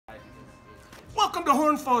Welcome to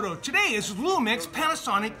Horn Photo. Today is Lumix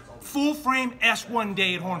Panasonic full frame S1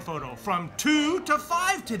 day at Horn Photo. From 2 to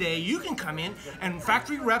 5 today, you can come in and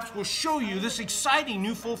factory reps will show you this exciting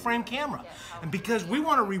new full frame camera. And because we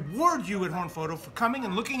want to reward you at Horn Photo for coming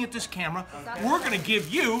and looking at this camera, we're going to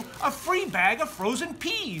give you a free bag of frozen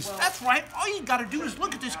peas. That's right, all you got to do is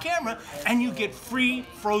look at this camera and you get free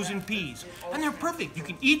frozen peas. And they're perfect. You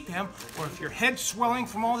can eat them, or if your head's swelling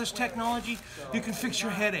from all this technology, you can fix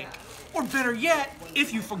your headache. Or better yet,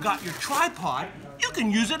 if you forgot your tripod, you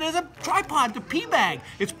can use it as a tripod, the pea bag.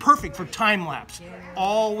 It's perfect for time lapse,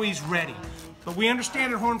 always ready. But we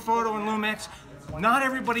understand at Horn Photo and Lumix, not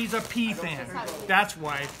everybody's a pea fan. That's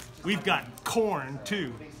why we've got corn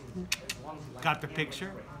too. Got the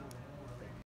picture?